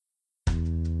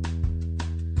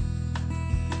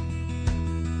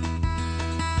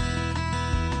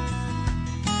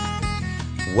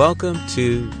Welcome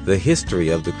to The History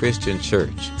of the Christian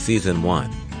Church, Season 1,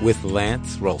 with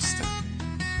Lance Rolston.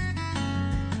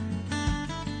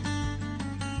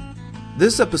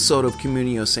 This episode of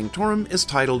Communio Sanctorum is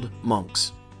titled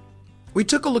Monks. We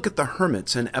took a look at the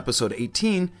hermits in episode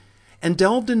 18 and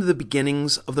delved into the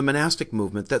beginnings of the monastic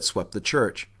movement that swept the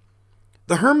church.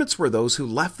 The hermits were those who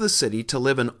left the city to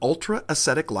live an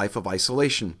ultra-ascetic life of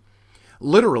isolation,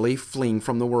 literally fleeing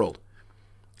from the world.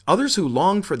 Others who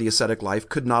longed for the ascetic life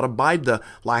could not abide the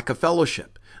lack of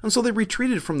fellowship, and so they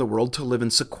retreated from the world to live in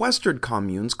sequestered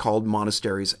communes called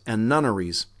monasteries and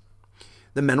nunneries.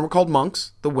 The men were called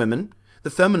monks, the women, the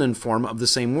feminine form of the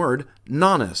same word,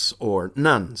 nonnes, or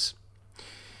nuns.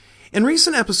 In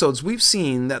recent episodes, we've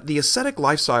seen that the ascetic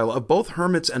lifestyle of both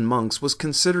hermits and monks was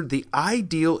considered the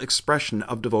ideal expression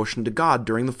of devotion to God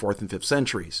during the 4th and 5th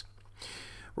centuries.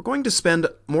 We're going to spend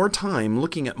more time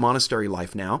looking at monastery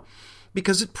life now,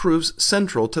 because it proves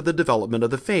central to the development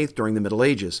of the faith during the Middle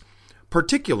Ages,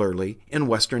 particularly in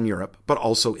Western Europe, but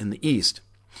also in the East.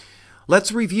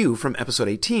 Let's review from episode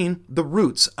 18, the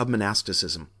roots of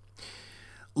monasticism.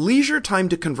 Leisure time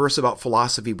to converse about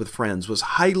philosophy with friends was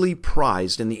highly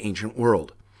prized in the ancient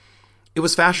world. It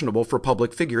was fashionable for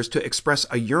public figures to express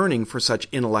a yearning for such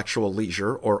intellectual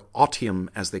leisure, or otium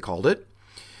as they called it.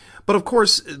 But of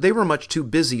course, they were much too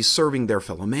busy serving their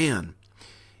fellow man.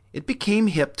 It became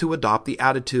hip to adopt the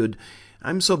attitude,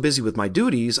 I'm so busy with my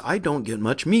duties, I don't get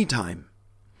much me time.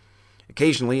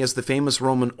 Occasionally, as the famous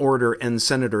Roman orator and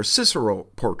senator Cicero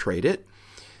portrayed it,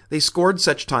 they scored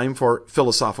such time for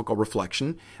philosophical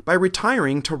reflection by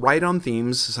retiring to write on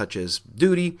themes such as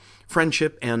duty,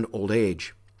 friendship, and old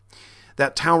age.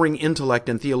 That towering intellect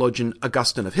and theologian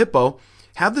Augustine of Hippo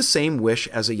had the same wish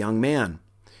as a young man,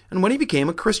 and when he became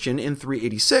a Christian in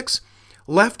 386,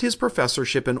 left his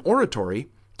professorship in oratory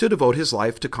to devote his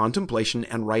life to contemplation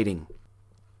and writing.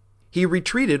 He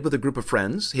retreated with a group of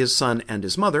friends, his son and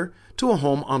his mother, to a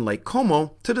home on Lake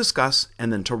Como to discuss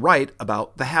and then to write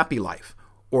about the happy life,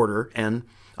 order, and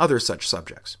other such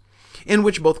subjects, in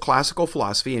which both classical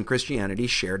philosophy and Christianity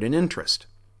shared an interest.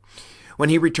 When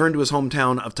he returned to his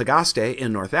hometown of Tagaste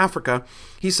in North Africa,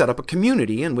 he set up a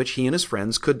community in which he and his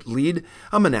friends could lead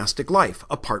a monastic life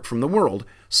apart from the world,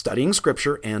 studying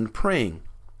scripture and praying.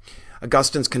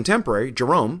 Augustine's contemporary,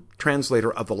 Jerome,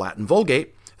 translator of the Latin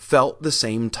Vulgate, felt the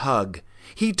same tug.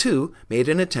 He, too, made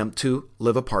an attempt to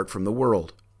live apart from the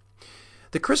world.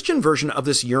 The Christian version of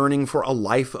this yearning for a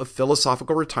life of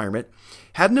philosophical retirement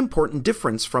had an important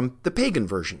difference from the pagan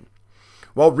version.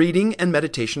 While reading and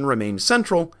meditation remained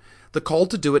central, the call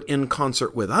to do it in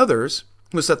concert with others,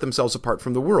 who set themselves apart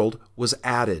from the world, was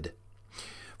added.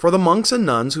 For the monks and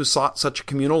nuns who sought such a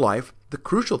communal life, the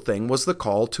crucial thing was the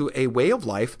call to a way of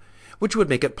life which would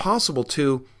make it possible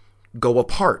to go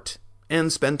apart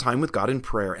and spend time with God in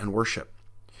prayer and worship.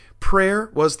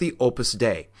 Prayer was the opus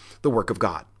Dei, the work of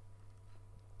God.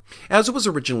 As it was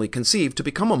originally conceived, to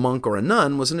become a monk or a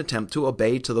nun was an attempt to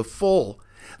obey to the full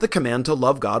the command to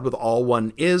love God with all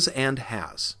one is and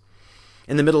has.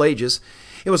 In the Middle Ages,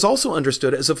 it was also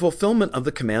understood as a fulfillment of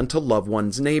the command to love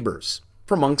one's neighbors,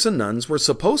 for monks and nuns were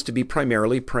supposed to be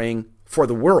primarily praying for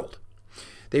the world.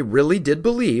 They really did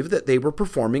believe that they were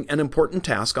performing an important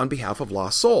task on behalf of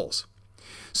lost souls.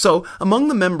 So, among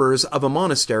the members of a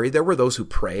monastery, there were those who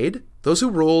prayed, those who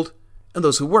ruled, and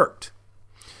those who worked.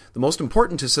 The most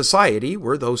important to society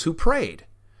were those who prayed.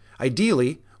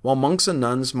 Ideally, while monks and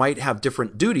nuns might have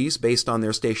different duties based on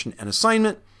their station and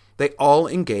assignment, they all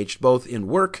engaged both in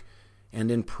work and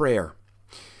in prayer.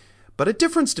 But a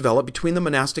difference developed between the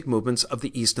monastic movements of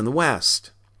the East and the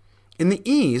West. In the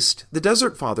East, the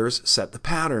Desert Fathers set the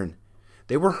pattern.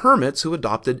 They were hermits who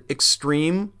adopted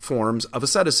extreme forms of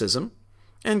asceticism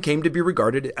and came to be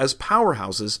regarded as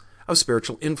powerhouses of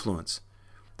spiritual influence.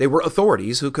 They were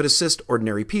authorities who could assist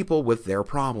ordinary people with their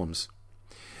problems.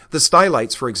 The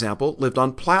Stylites, for example, lived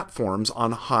on platforms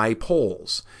on high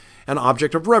poles, an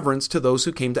object of reverence to those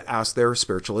who came to ask their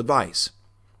spiritual advice.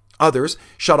 Others,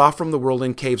 shut off from the world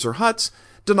in caves or huts,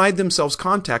 denied themselves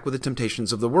contact with the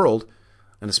temptations of the world,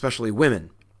 and especially women.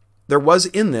 There was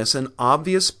in this an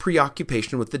obvious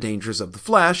preoccupation with the dangers of the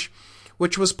flesh,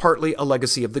 which was partly a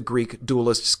legacy of the Greek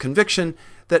dualists' conviction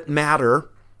that matter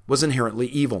was inherently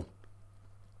evil.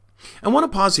 I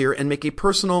want to pause here and make a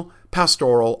personal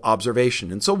pastoral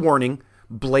observation, and so warning,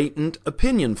 blatant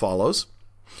opinion follows.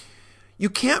 You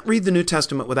can't read the New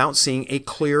Testament without seeing a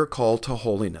clear call to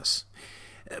holiness.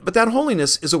 But that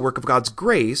holiness is a work of God's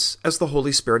grace as the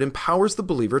Holy Spirit empowers the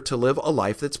believer to live a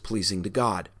life that's pleasing to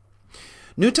God.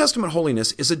 New Testament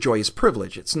holiness is a joyous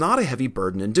privilege. It's not a heavy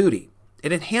burden and duty.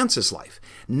 It enhances life,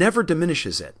 never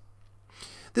diminishes it.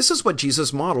 This is what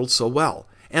Jesus modeled so well,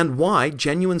 and why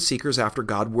genuine seekers after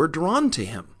God were drawn to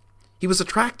him. He was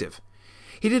attractive.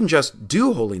 He didn't just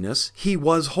do holiness, he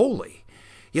was holy.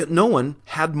 Yet no one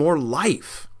had more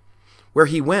life. Where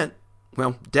he went,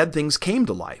 well, dead things came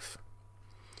to life.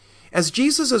 As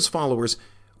Jesus' followers,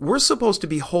 we're supposed to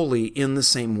be holy in the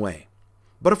same way.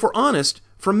 But if we're honest,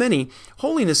 for many,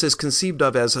 holiness is conceived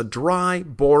of as a dry,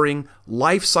 boring,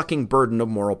 life-sucking burden of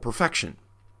moral perfection.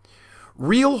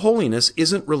 Real holiness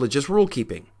isn't religious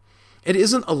rule-keeping. It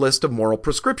isn't a list of moral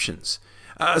prescriptions,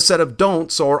 a set of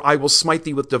don'ts, or I will smite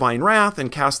thee with divine wrath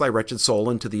and cast thy wretched soul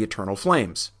into the eternal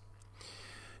flames.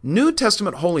 New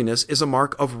Testament holiness is a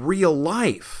mark of real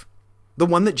life, the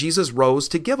one that Jesus rose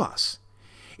to give us.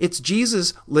 It's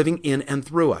Jesus living in and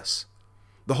through us.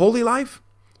 The holy life,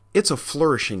 it's a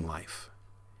flourishing life.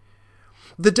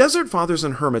 The Desert Fathers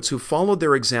and Hermits who followed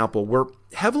their example were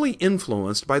heavily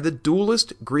influenced by the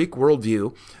dualist Greek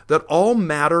worldview that all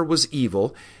matter was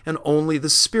evil and only the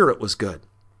spirit was good.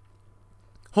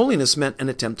 Holiness meant an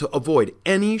attempt to avoid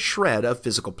any shred of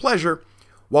physical pleasure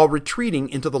while retreating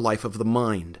into the life of the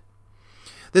mind.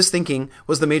 This thinking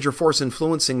was the major force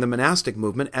influencing the monastic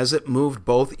movement as it moved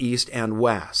both east and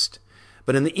west.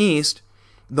 But in the east,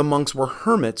 the monks were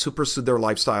hermits who pursued their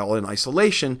lifestyle in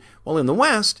isolation, while in the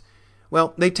west,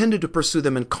 well, they tended to pursue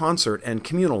them in concert and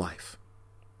communal life.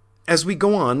 As we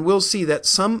go on, we'll see that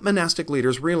some monastic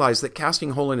leaders realized that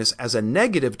casting holiness as a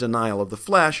negative denial of the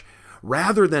flesh,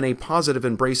 rather than a positive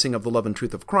embracing of the love and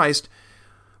truth of Christ,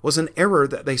 was an error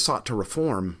that they sought to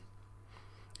reform.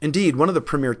 Indeed, one of the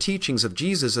premier teachings of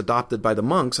Jesus adopted by the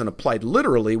monks and applied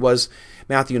literally was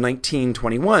Matthew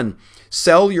 19:21,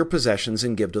 "Sell your possessions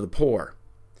and give to the poor."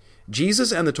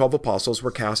 Jesus and the 12 apostles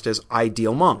were cast as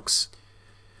ideal monks.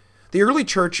 The early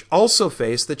church also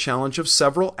faced the challenge of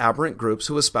several aberrant groups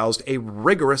who espoused a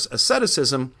rigorous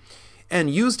asceticism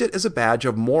and used it as a badge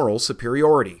of moral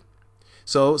superiority.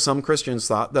 So some Christians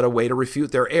thought that a way to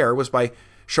refute their error was by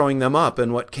showing them up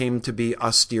in what came to be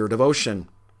austere devotion.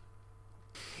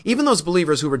 Even those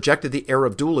believers who rejected the error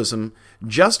of dualism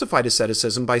justified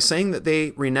asceticism by saying that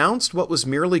they renounced what was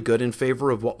merely good in favor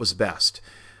of what was best,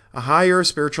 a higher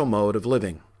spiritual mode of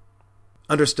living.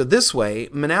 Understood this way,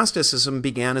 monasticism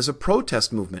began as a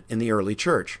protest movement in the early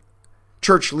church.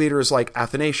 Church leaders like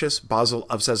Athanasius, Basil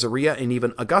of Caesarea, and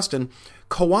even Augustine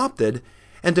co-opted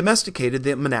and domesticated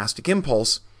the monastic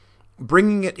impulse,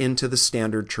 bringing it into the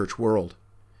standard church world.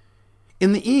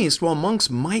 In the East, while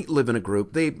monks might live in a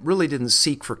group, they really didn't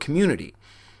seek for community.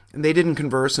 They didn't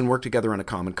converse and work together on a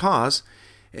common cause.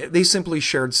 They simply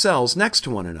shared cells next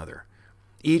to one another.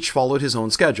 Each followed his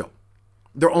own schedule.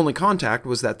 Their only contact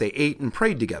was that they ate and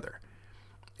prayed together.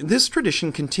 This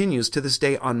tradition continues to this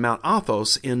day on Mount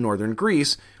Athos in northern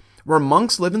Greece, where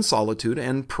monks live in solitude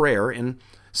and prayer in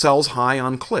cells high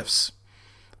on cliffs.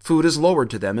 Food is lowered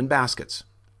to them in baskets.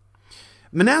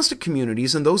 Monastic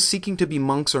communities and those seeking to be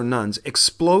monks or nuns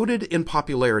exploded in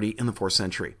popularity in the 4th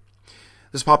century.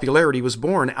 This popularity was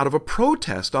born out of a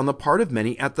protest on the part of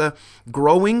many at the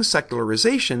growing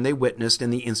secularization they witnessed in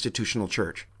the institutional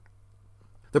church.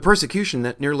 The persecution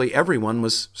that nearly everyone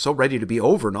was so ready to be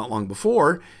over not long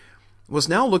before was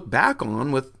now looked back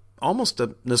on with almost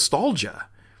a nostalgia.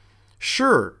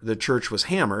 Sure, the church was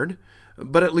hammered,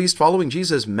 but at least following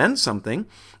Jesus meant something,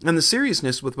 and the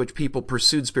seriousness with which people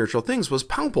pursued spiritual things was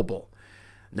palpable.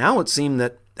 Now it seemed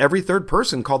that every third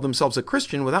person called themselves a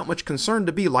Christian without much concern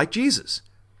to be like Jesus.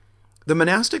 The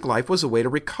monastic life was a way to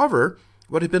recover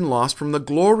what had been lost from the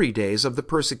glory days of the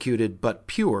persecuted but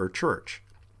pure church.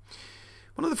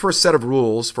 One of the first set of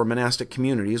rules for monastic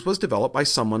communities was developed by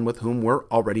someone with whom we're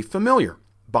already familiar,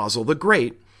 Basil the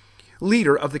Great,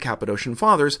 leader of the Cappadocian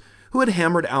Fathers, who had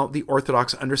hammered out the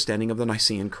orthodox understanding of the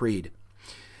Nicene Creed.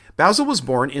 Basil was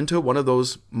born into one of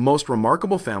those most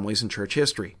remarkable families in church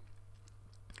history.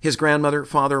 His grandmother,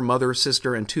 father, mother,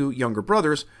 sister, and 2 younger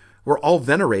brothers were all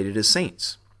venerated as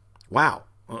saints. Wow,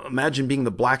 imagine being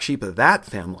the black sheep of that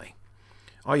family.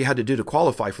 All you had to do to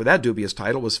qualify for that dubious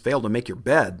title was fail to make your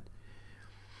bed.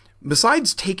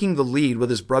 Besides taking the lead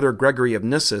with his brother Gregory of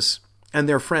Nyssus and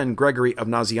their friend Gregory of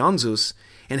Nazianzus,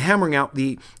 and hammering out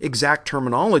the exact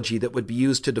terminology that would be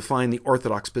used to define the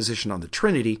Orthodox position on the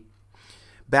Trinity,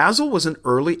 Basil was an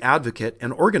early advocate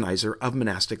and organizer of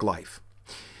monastic life.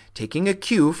 Taking a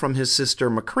cue from his sister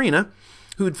Macrina,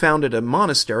 who had founded a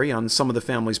monastery on some of the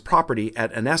family's property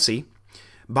at Annecy,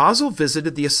 Basil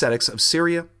visited the ascetics of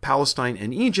Syria, Palestine,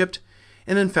 and Egypt,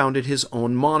 and then founded his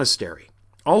own monastery,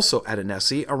 also at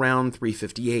Annecy around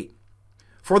 358.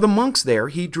 For the monks there,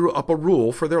 he drew up a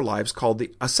rule for their lives called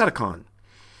the Asceticon,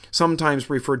 sometimes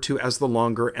referred to as the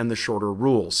longer and the shorter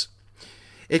rules.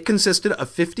 It consisted of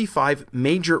 55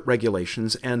 major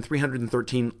regulations and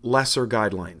 313 lesser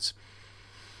guidelines.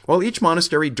 While each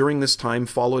monastery during this time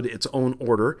followed its own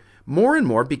order, more and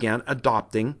more began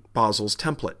adopting Basil's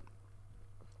template.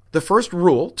 The first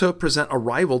rule to present a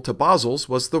rival to Basil's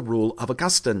was the Rule of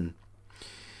Augustine.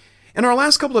 In our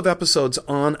last couple of episodes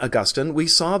on Augustine, we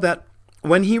saw that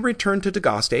when he returned to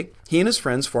Tagaste, he and his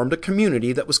friends formed a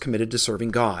community that was committed to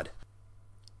serving God.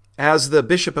 As the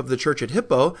bishop of the church at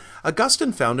Hippo,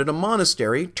 Augustine founded a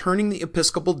monastery, turning the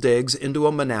episcopal digs into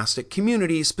a monastic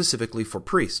community specifically for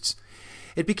priests.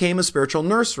 It became a spiritual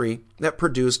nursery that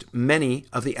produced many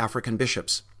of the African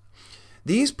bishops.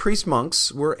 These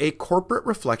priest-monks were a corporate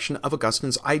reflection of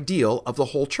Augustine's ideal of the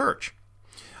whole church,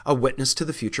 a witness to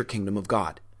the future kingdom of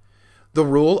God. The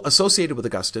rule associated with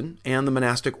Augustine and the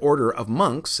monastic order of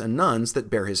monks and nuns that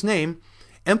bear his name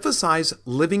emphasize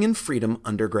living in freedom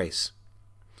under grace.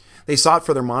 They sought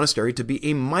for their monastery to be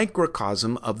a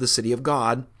microcosm of the city of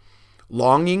God,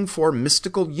 longing for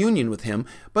mystical union with him,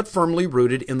 but firmly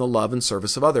rooted in the love and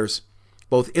service of others,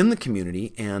 both in the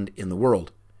community and in the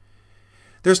world.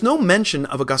 There's no mention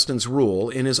of Augustine's rule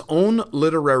in his own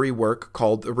literary work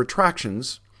called the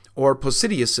Retractions, or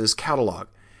Posidonius's Catalogue,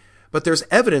 but there's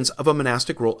evidence of a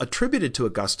monastic rule attributed to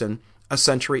Augustine a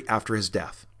century after his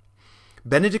death.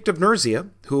 Benedict of Nursia,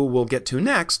 who we'll get to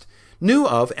next, knew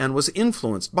of and was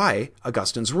influenced by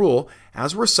Augustine's rule,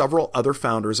 as were several other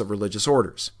founders of religious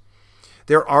orders.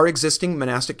 There are existing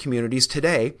monastic communities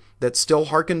today that still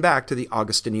hearken back to the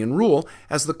Augustinian rule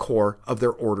as the core of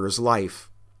their order's life.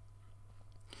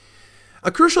 A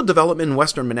crucial development in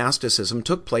Western monasticism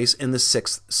took place in the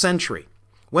 6th century,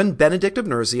 when Benedict of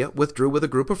Nursia withdrew with a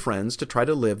group of friends to try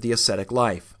to live the ascetic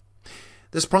life.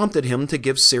 This prompted him to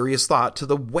give serious thought to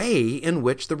the way in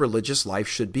which the religious life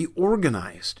should be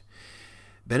organized.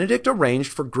 Benedict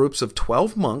arranged for groups of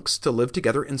 12 monks to live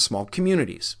together in small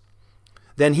communities.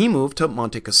 Then he moved to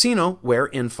Monte Cassino, where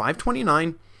in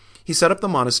 529 he set up the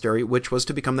monastery which was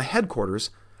to become the headquarters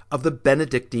of the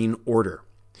Benedictine order.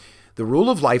 The rule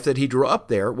of life that he drew up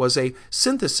there was a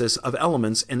synthesis of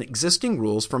elements and existing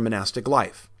rules for monastic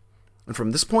life. And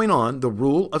from this point on, the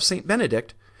rule of St.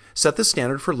 Benedict set the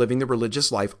standard for living the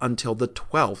religious life until the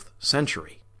 12th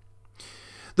century.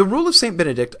 The rule of St.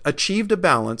 Benedict achieved a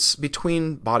balance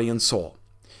between body and soul.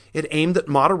 It aimed at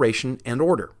moderation and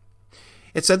order.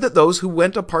 It said that those who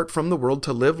went apart from the world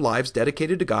to live lives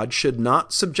dedicated to God should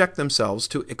not subject themselves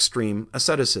to extreme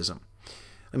asceticism.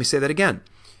 Let me say that again.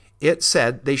 It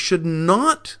said they should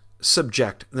not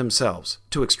subject themselves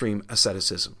to extreme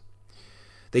asceticism.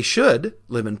 They should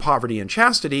live in poverty and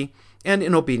chastity and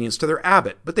in obedience to their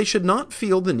abbot, but they should not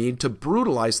feel the need to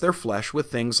brutalize their flesh with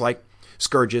things like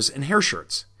scourges and hair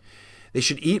shirts. They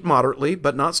should eat moderately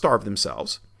but not starve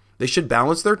themselves. They should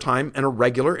balance their time in a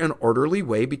regular and orderly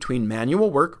way between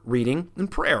manual work, reading, and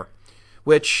prayer,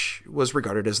 which was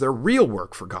regarded as their real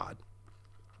work for God.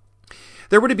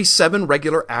 There were to be 7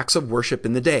 regular acts of worship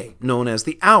in the day, known as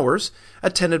the hours,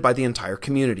 attended by the entire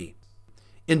community.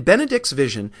 In Benedict's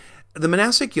vision, the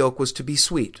monastic yoke was to be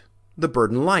sweet, the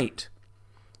burden light.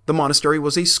 The monastery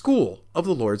was a school of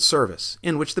the Lord's service,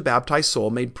 in which the baptized soul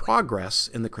made progress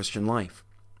in the Christian life.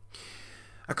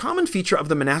 A common feature of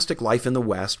the monastic life in the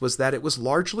West was that it was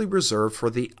largely reserved for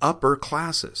the upper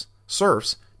classes.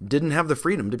 Serfs didn't have the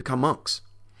freedom to become monks.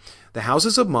 The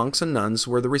houses of monks and nuns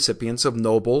were the recipients of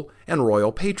noble and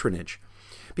royal patronage,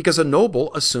 because a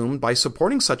noble assumed by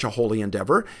supporting such a holy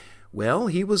endeavor, well,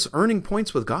 he was earning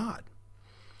points with God.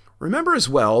 Remember as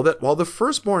well that while the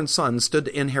firstborn son stood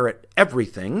to inherit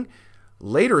everything,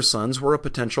 later sons were a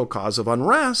potential cause of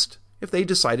unrest if they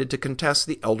decided to contest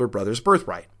the elder brother's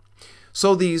birthright.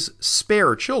 So these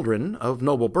spare children of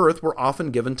noble birth were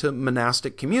often given to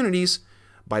monastic communities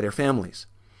by their families.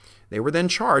 They were then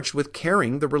charged with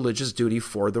carrying the religious duty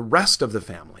for the rest of the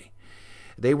family.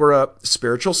 They were a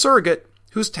spiritual surrogate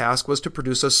whose task was to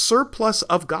produce a surplus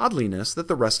of godliness that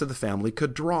the rest of the family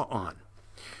could draw on.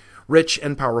 Rich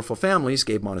and powerful families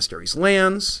gave monasteries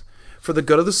lands for the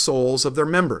good of the souls of their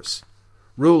members.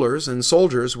 Rulers and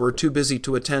soldiers were too busy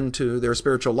to attend to their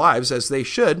spiritual lives as they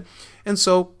should, and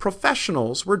so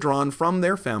professionals were drawn from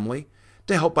their family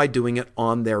to help by doing it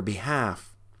on their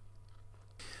behalf.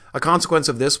 A consequence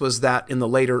of this was that in the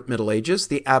later Middle Ages,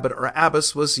 the abbot or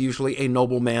abbess was usually a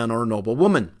nobleman or a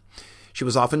noblewoman. She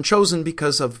was often chosen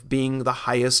because of being the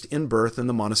highest in birth in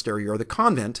the monastery or the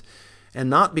convent, and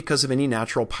not because of any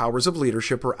natural powers of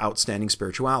leadership or outstanding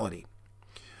spirituality.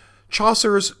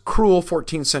 Chaucer's cruel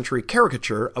 14th century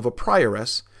caricature of a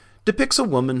prioress depicts a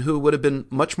woman who would have been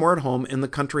much more at home in the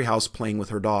country house playing with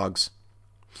her dogs.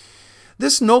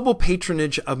 This noble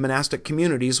patronage of monastic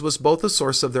communities was both a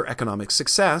source of their economic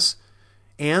success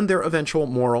and their eventual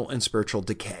moral and spiritual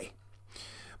decay.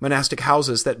 Monastic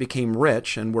houses that became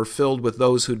rich and were filled with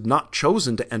those who'd not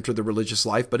chosen to enter the religious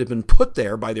life but had been put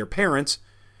there by their parents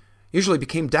usually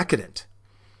became decadent.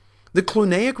 The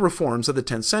Cluniac reforms of the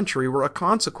 10th century were a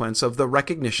consequence of the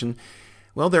recognition,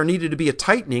 there needed to be a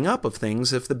tightening up of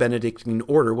things if the Benedictine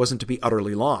order wasn't to be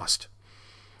utterly lost.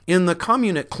 In the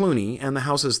commune at Cluny and the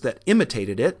houses that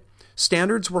imitated it,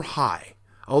 standards were high,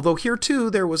 although here too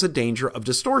there was a danger of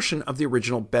distortion of the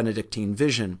original Benedictine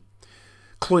vision.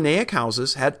 Cluniac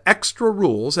houses had extra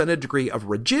rules and a degree of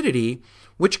rigidity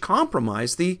which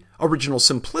compromised the original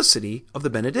simplicity of the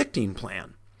Benedictine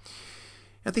plan.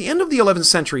 At the end of the 11th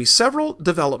century, several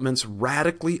developments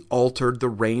radically altered the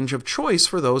range of choice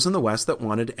for those in the West that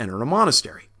wanted to enter a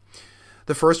monastery.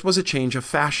 The first was a change of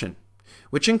fashion,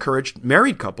 which encouraged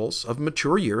married couples of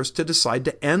mature years to decide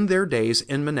to end their days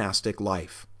in monastic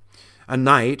life. A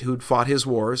knight who'd fought his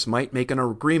wars might make an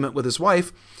agreement with his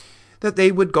wife that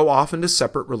they would go off into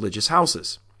separate religious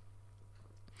houses.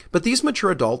 But these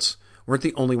mature adults weren't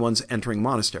the only ones entering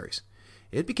monasteries.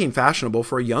 It became fashionable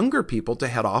for younger people to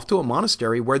head off to a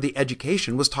monastery where the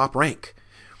education was top rank.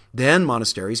 Then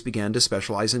monasteries began to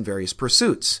specialize in various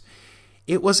pursuits.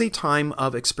 It was a time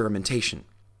of experimentation.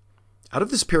 Out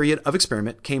of this period of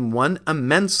experiment came one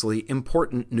immensely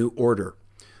important new order,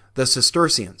 the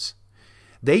Cistercians.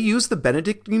 They used the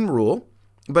Benedictine rule,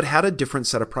 but had a different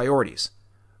set of priorities.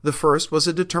 The first was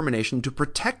a determination to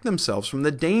protect themselves from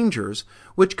the dangers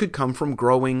which could come from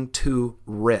growing too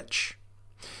rich.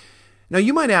 Now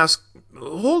you might ask,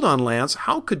 hold on, Lance,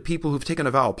 how could people who've taken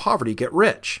a vow of poverty get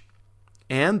rich?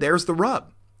 And there's the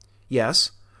rub.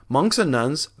 Yes, monks and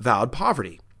nuns vowed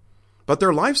poverty, but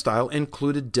their lifestyle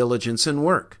included diligence in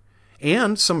work,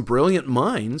 and some brilliant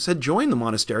minds had joined the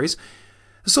monasteries,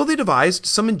 so they devised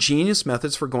some ingenious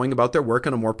methods for going about their work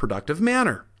in a more productive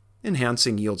manner,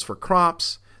 enhancing yields for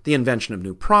crops, the invention of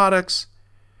new products.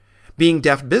 Being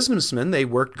deft businessmen, they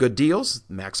worked good deals,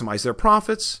 maximized their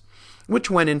profits,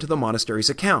 which went into the monastery's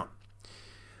account.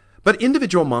 But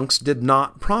individual monks did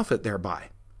not profit thereby.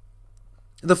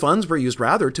 The funds were used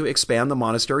rather to expand the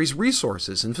monastery's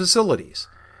resources and facilities.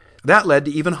 That led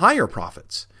to even higher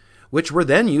profits, which were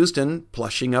then used in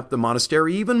plushing up the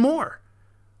monastery even more.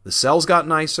 The cells got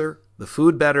nicer, the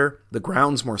food better, the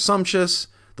grounds more sumptuous,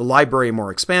 the library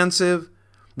more expansive,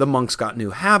 the monks got new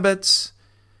habits.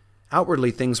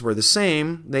 Outwardly, things were the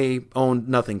same. They owned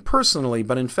nothing personally,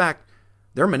 but in fact,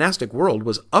 their monastic world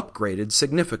was upgraded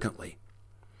significantly.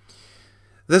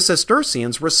 The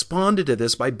Cistercians responded to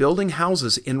this by building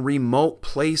houses in remote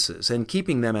places and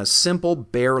keeping them as simple,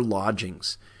 bare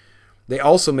lodgings. They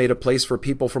also made a place for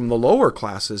people from the lower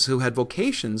classes who had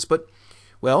vocations, but,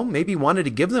 maybe wanted to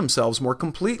give themselves more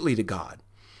completely to God.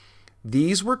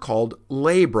 These were called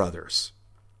lay brothers.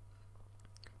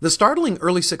 The startling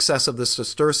early success of the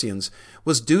Cistercians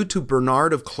was due to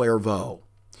Bernard of Clairvaux.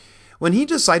 When he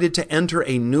decided to enter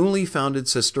a newly founded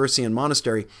Cistercian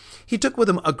monastery, he took with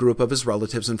him a group of his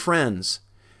relatives and friends.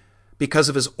 Because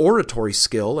of his oratory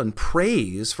skill and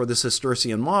praise for the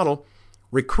Cistercian model,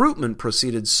 recruitment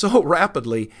proceeded so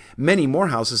rapidly, many more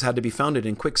houses had to be founded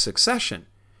in quick succession.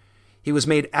 He was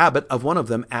made abbot of one of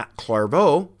them at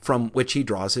Clairvaux, from which he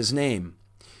draws his name.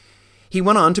 He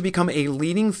went on to become a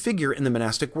leading figure in the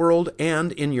monastic world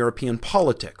and in European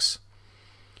politics.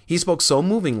 He spoke so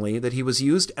movingly that he was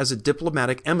used as a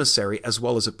diplomatic emissary as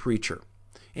well as a preacher,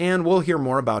 and we'll hear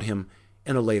more about him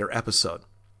in a later episode.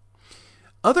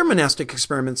 Other monastic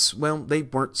experiments, they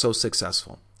weren't so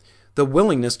successful. The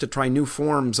willingness to try new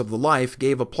forms of the life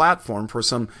gave a platform for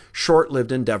some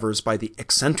short-lived endeavors by the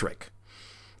eccentric.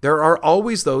 There are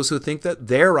always those who think that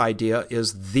their idea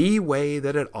is the way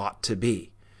that it ought to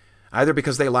be. Either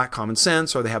because they lack common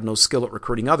sense or they have no skill at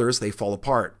recruiting others, they fall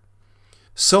apart.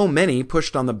 So many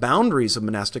pushed on the boundaries of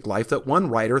monastic life that one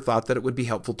writer thought that it would be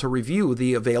helpful to review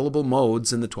the available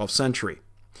modes in the 12th century.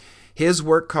 His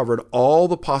work covered all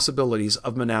the possibilities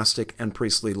of monastic and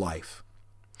priestly life.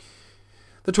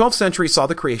 The 12th century saw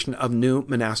the creation of new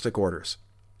monastic orders.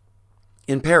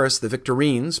 In Paris, the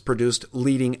Victorines produced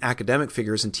leading academic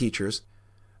figures and teachers.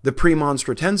 The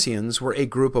Premonstratensians were a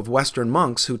group of Western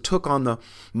monks who took on the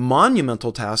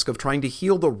monumental task of trying to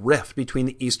heal the rift between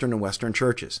the Eastern and Western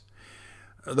churches.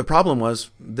 The problem was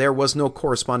there was no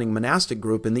corresponding monastic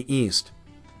group in the East.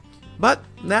 But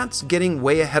that's getting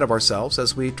way ahead of ourselves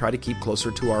as we try to keep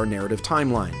closer to our narrative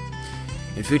timeline.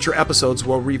 In future episodes,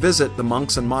 we'll revisit the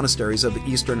monks and monasteries of the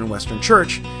Eastern and Western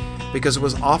Church, because it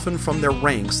was often from their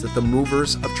ranks that the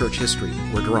movers of church history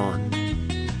were drawn.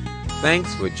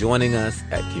 Thanks for joining us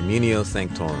at Communio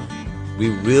Sanctorum. We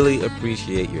really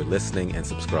appreciate your listening and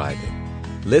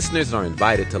subscribing. Listeners are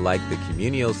invited to like the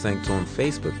Communio Sanctorum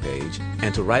Facebook page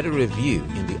and to write a review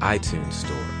in the iTunes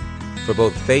Store. For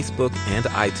both Facebook and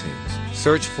iTunes,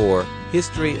 search for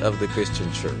History of the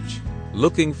Christian Church.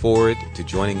 Looking forward to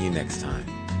joining you next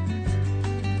time.